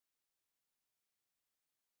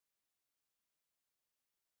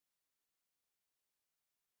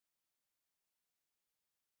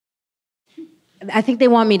I think they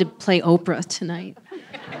want me to play Oprah tonight.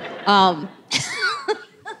 I'll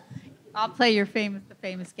play the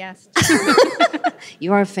famous guest.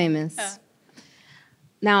 You are famous.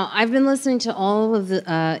 Now, I've been listening to all of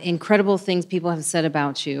the incredible things people have said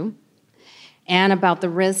about you and about the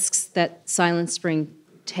risks that Silent Spring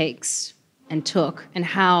takes and took and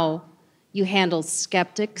how you handle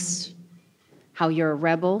skeptics, how you're a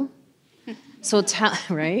rebel. So,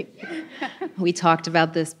 right? We talked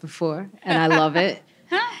about this before, and I love it.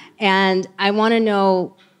 And I want to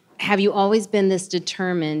know, have you always been this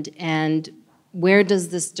determined, and where does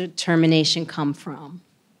this determination come from?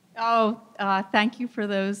 Oh, thank you for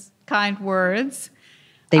those kind words.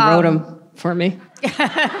 They wrote them for me.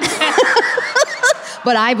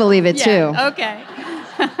 But I believe it too. Okay.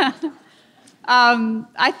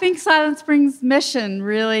 I think Silent Spring's mission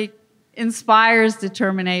really inspires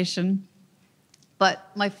determination,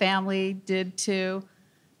 but my family did too.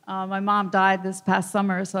 My mom died this past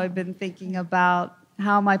summer, so I've been thinking about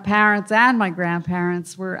how my parents and my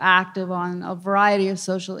grandparents were active on a variety of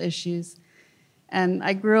social issues. And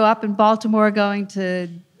I grew up in Baltimore going to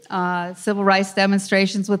civil rights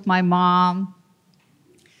demonstrations with my mom.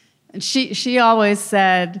 And she always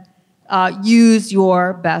said, use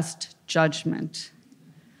your best judgment.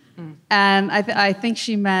 And I think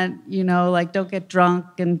she meant, like, don't get drunk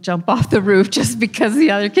and jump off the roof just because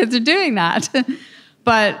the other kids are doing that.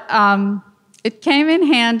 But it came in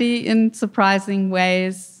handy in surprising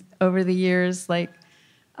ways over the years. Like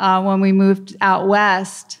when we moved out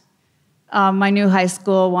west, my new high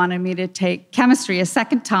school wanted me to take chemistry a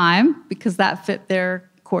second time because that fit their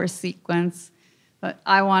course sequence. But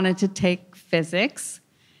I wanted to take physics.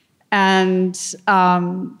 And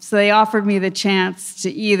so they offered me the chance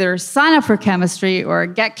to either sign up for chemistry or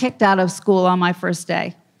get kicked out of school on my first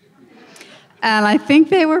day. And I think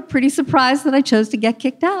they were pretty surprised that I chose to get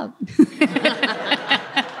kicked out.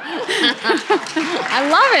 I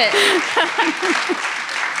love it.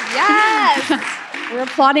 Yes. We're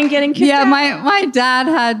applauding getting kicked out. Yeah, my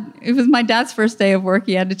dad it was my dad's first day of work.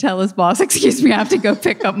 He had to tell his boss, excuse me, I have to go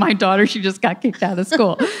pick up my daughter. She just got kicked out of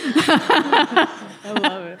school. I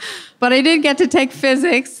love it. But I did get to take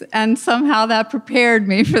physics, and somehow that prepared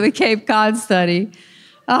me for the Cape Cod study.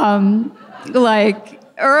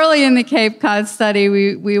 Early in the Cape Cod study,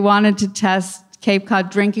 we wanted to test Cape Cod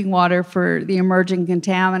drinking water for the emerging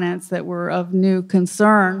contaminants that were of new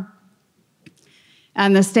concern.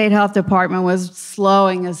 And the state health department was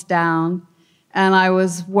slowing us down, and I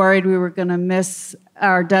was worried we were going to miss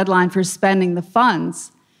our deadline for spending the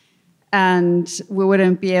funds, and we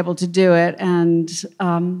wouldn't be able to do it. And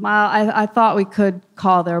I thought we could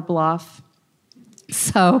call their bluff.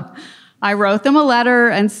 So I wrote them a letter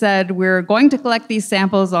and said, we're going to collect these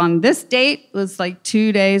samples on this date. It was like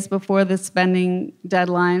 2 days before the spending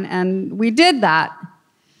deadline, and we did that.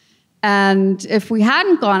 And if we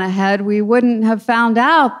hadn't gone ahead, we wouldn't have found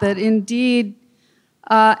out that indeed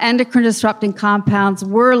endocrine-disrupting compounds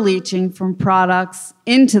were leaching from products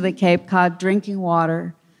into the Cape Cod drinking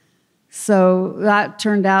water. So that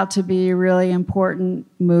turned out to be a really important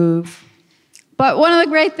move. But one of the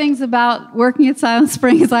great things about working at Silent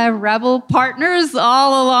Spring is I have rebel partners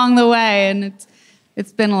all along the way, and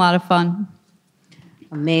it's been a lot of fun.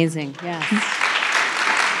 Amazing, yes.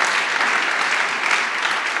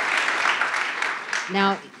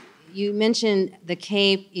 Now, you mentioned the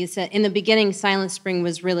Cape. You said in the beginning, Silent Spring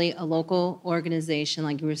was really a local organization,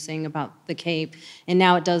 like you were saying about the Cape, and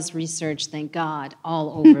now it does research, thank God,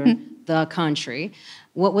 all over the country.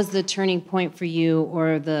 What was the turning point for you,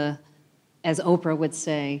 or the, as Oprah would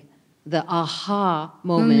say, the aha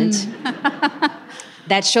moment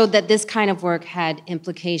that showed that this kind of work had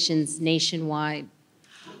implications nationwide?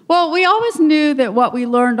 Well, we always knew that what we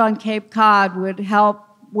learned on Cape Cod would help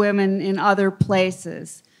women in other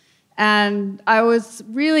places. And I was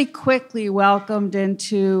really quickly welcomed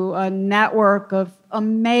into a network of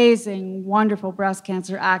amazing, wonderful breast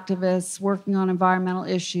cancer activists working on environmental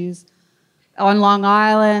issues on Long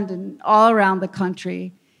Island and all around the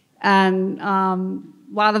country. And a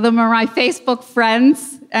lot of them are my Facebook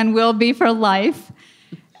friends and will be for life.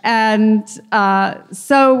 And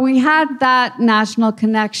so we had that national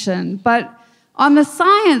connection. But on the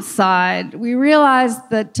science side, we realized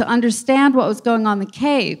that to understand what was going on the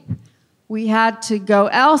Cape, we had to go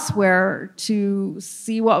elsewhere to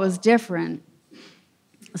see what was different.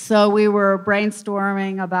 So we were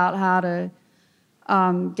brainstorming about how to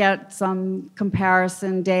get some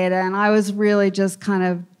comparison data, and I was really just kind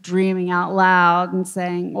of dreaming out loud and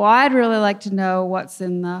saying, well, I'd really like to know what's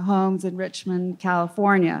in the homes in Richmond,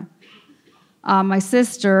 California. My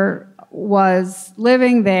sister was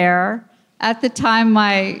living there, At the time,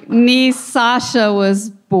 my niece Sasha was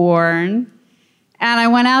born, and I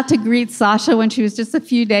went out to greet Sasha when she was just a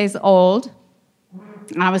few days old.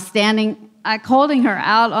 I was standing, holding her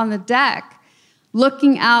out on the deck,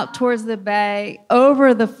 looking out towards the bay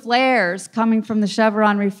over the flares coming from the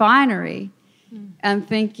Chevron refinery, and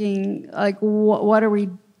thinking, like, what are we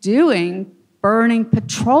doing, burning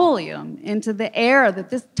petroleum into the air that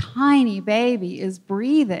this tiny baby is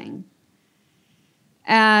breathing?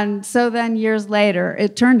 And so then years later,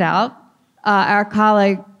 it turned out our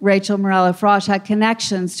colleague Rachel Morello-Frosch had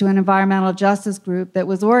connections to an environmental justice group that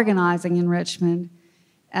was organizing in Richmond,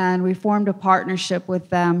 and we formed a partnership with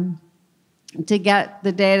them to get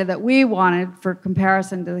the data that we wanted for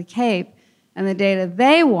comparison to the Cape and the data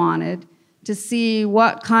they wanted to see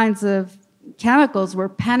what kinds of chemicals were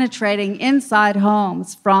penetrating inside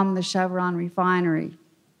homes from the Chevron refinery.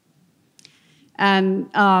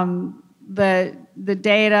 And the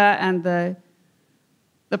data and the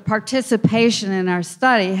participation in our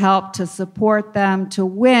study helped to support them to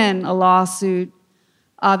win a lawsuit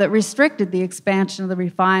that restricted the expansion of the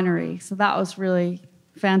refinery. So that was really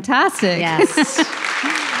fantastic. Yes.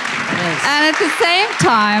 And at the same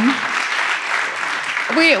time,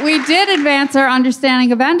 we did advance our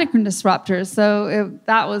understanding of endocrine disruptors, so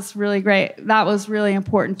that was really great. That was really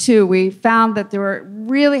important, too. We found that there were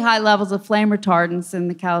really high levels of flame retardants in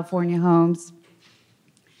the California homes.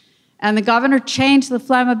 And the governor changed the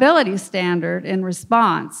flammability standard in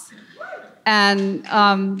response. And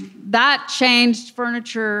that changed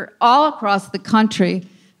furniture all across the country.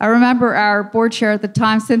 I remember our board chair at the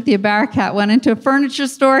time, Cynthia Barakat, went into a furniture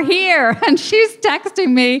store here, and she's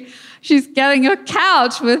texting me. She's getting a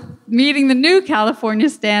couch with meeting the new California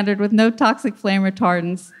standard with no toxic flame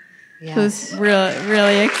retardants. Yes. So it's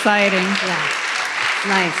really exciting. Yeah,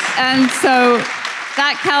 nice. And so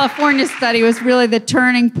that California study was really the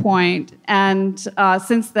turning point. And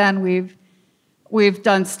since then, we've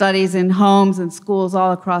done studies in homes and schools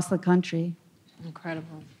all across the country.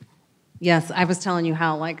 Incredible. Yes, I was telling you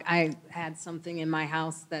how, like, I had something in my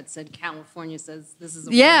house that said California says this is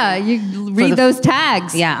a yeah, you read those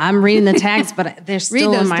tags. Yeah, I'm reading the tags, but they're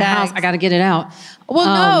still in my house. I got to get it out.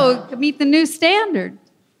 Well, no, meet the new standard.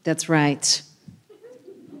 That's right.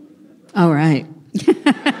 All right.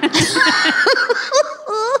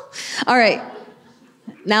 All right.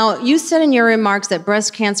 Now, you said in your remarks that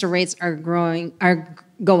breast cancer rates are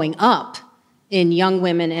going up in young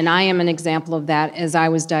women, and I am an example of that, as I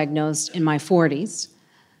was diagnosed in my 40s.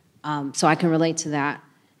 So I can relate to that.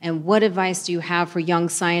 And what advice do you have for young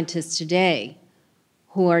scientists today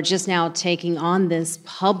who are just now taking on this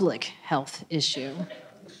public health issue?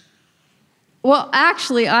 Well,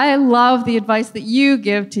 actually, I love the advice that you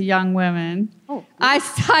give to young women. Oh, I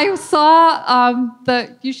saw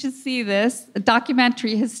you should see this, a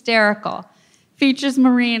documentary, Hysterical. Features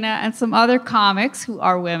Marina and some other comics who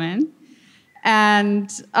are women,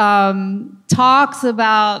 and talks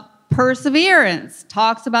about perseverance,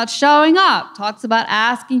 talks about showing up, talks about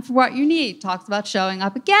asking for what you need, talks about showing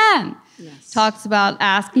up again, yes. Talks about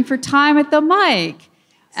asking for time at the mic. Yes.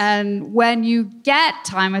 And when you get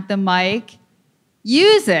time at the mic,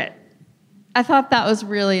 use it. I thought that was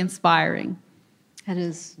really inspiring. It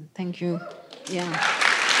is. Thank you. Yeah.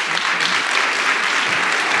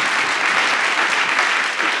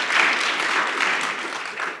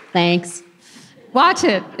 Thanks. Watch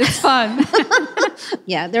it. It's fun.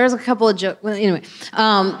 Yeah, there's a couple of jokes. Well, anyway.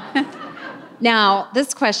 Now,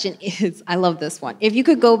 this question is, I love this one. If you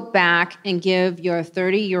could go back and give your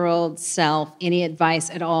 30-year-old self any advice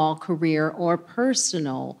at all, career or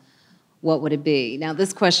personal, what would it be? Now,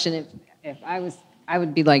 this question, if I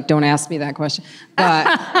would be like, don't ask me that question.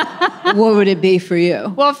 But what would it be for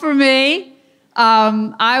you? Well, for me,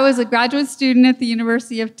 I was a graduate student at the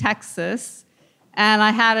University of Texas, and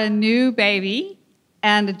I had a new baby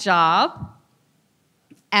and a job.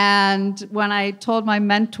 And when I told my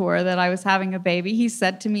mentor that I was having a baby, he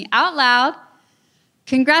said to me out loud,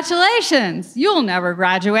 "Congratulations, you'll never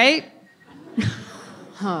graduate."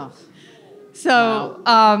 Huh. So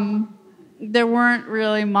wow. There weren't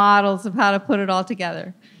really models of how to put it all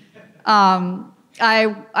together.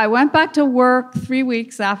 I went back to work 3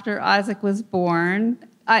 weeks after Isaac was born,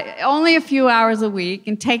 only a few hours a week,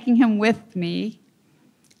 and taking him with me.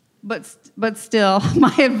 But still,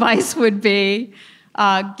 my advice would be,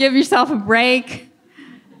 give yourself a break.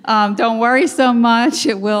 Don't worry so much.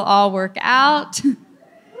 It will all work out.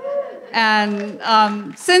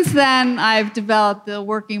 And since then, I've developed the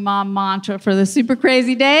working mom mantra for the super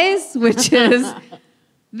crazy days, which is,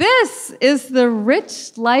 this is the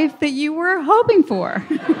rich life that you were hoping for.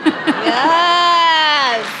 Yes!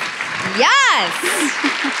 Yes!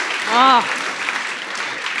 Oh.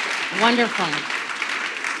 Wonderful.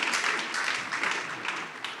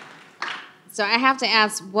 So I have to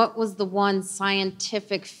ask, what was the one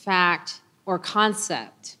scientific fact or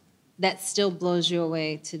concept that still blows you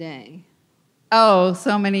away today? Oh,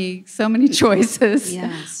 so many choices.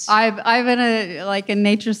 Yes. I've been a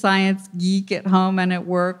nature science geek at home and at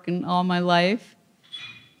work and all my life.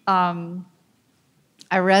 I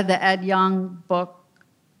read the Ed Young book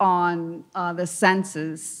on the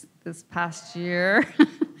senses this past year.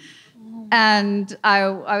 And I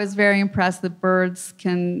was very impressed that birds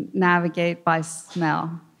can navigate by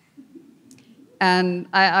smell. And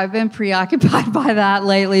I've been preoccupied by that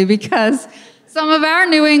lately because some of our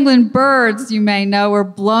New England birds, you may know, were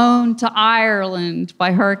blown to Ireland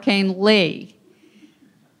by Hurricane Lee.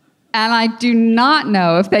 And I do not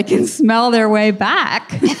know if they can smell their way back.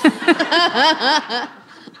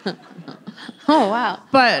 Oh, wow.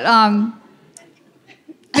 But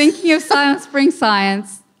thinking of Silent Spring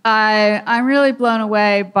science, I'm really blown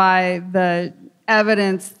away by the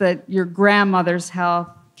evidence that your grandmother's health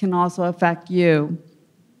can also affect you.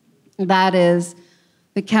 That is,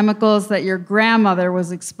 the chemicals that your grandmother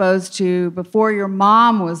was exposed to before your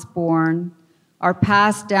mom was born are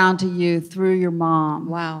passed down to you through your mom.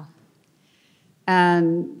 Wow.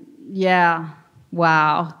 And yeah,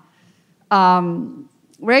 wow.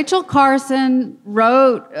 Rachel Carson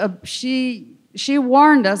wrote, she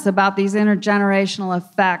warned us about these intergenerational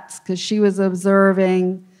effects because she was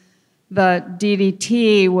observing the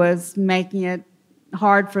DDT was making it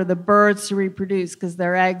hard for the birds to reproduce because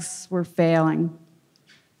their eggs were failing.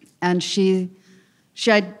 And she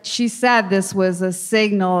said this was a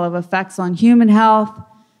signal of effects on human health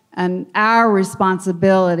and our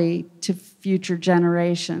responsibility to future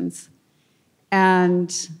generations.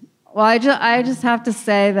 And well, I just have to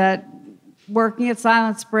say that working at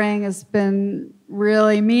Silent Spring has been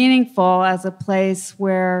really meaningful as a place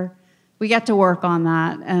where we get to work on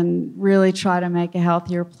that and really try to make a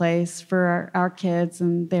healthier place for our kids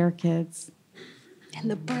and their kids. And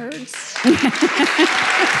the birds.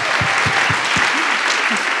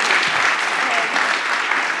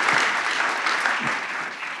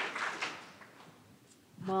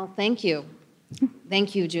 Well, thank you.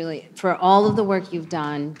 Thank you, Julie, for all of the work you've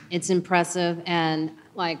done. It's impressive, and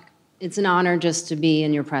it's an honor just to be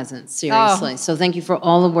in your presence, seriously. Oh. So thank you for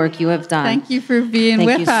all the work you have done. Thank you for being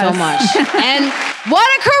with us. Thank you so much. And what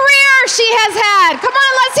a career she has had. Come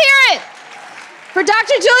on, let's hear it for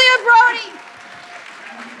Dr. Julia Brody.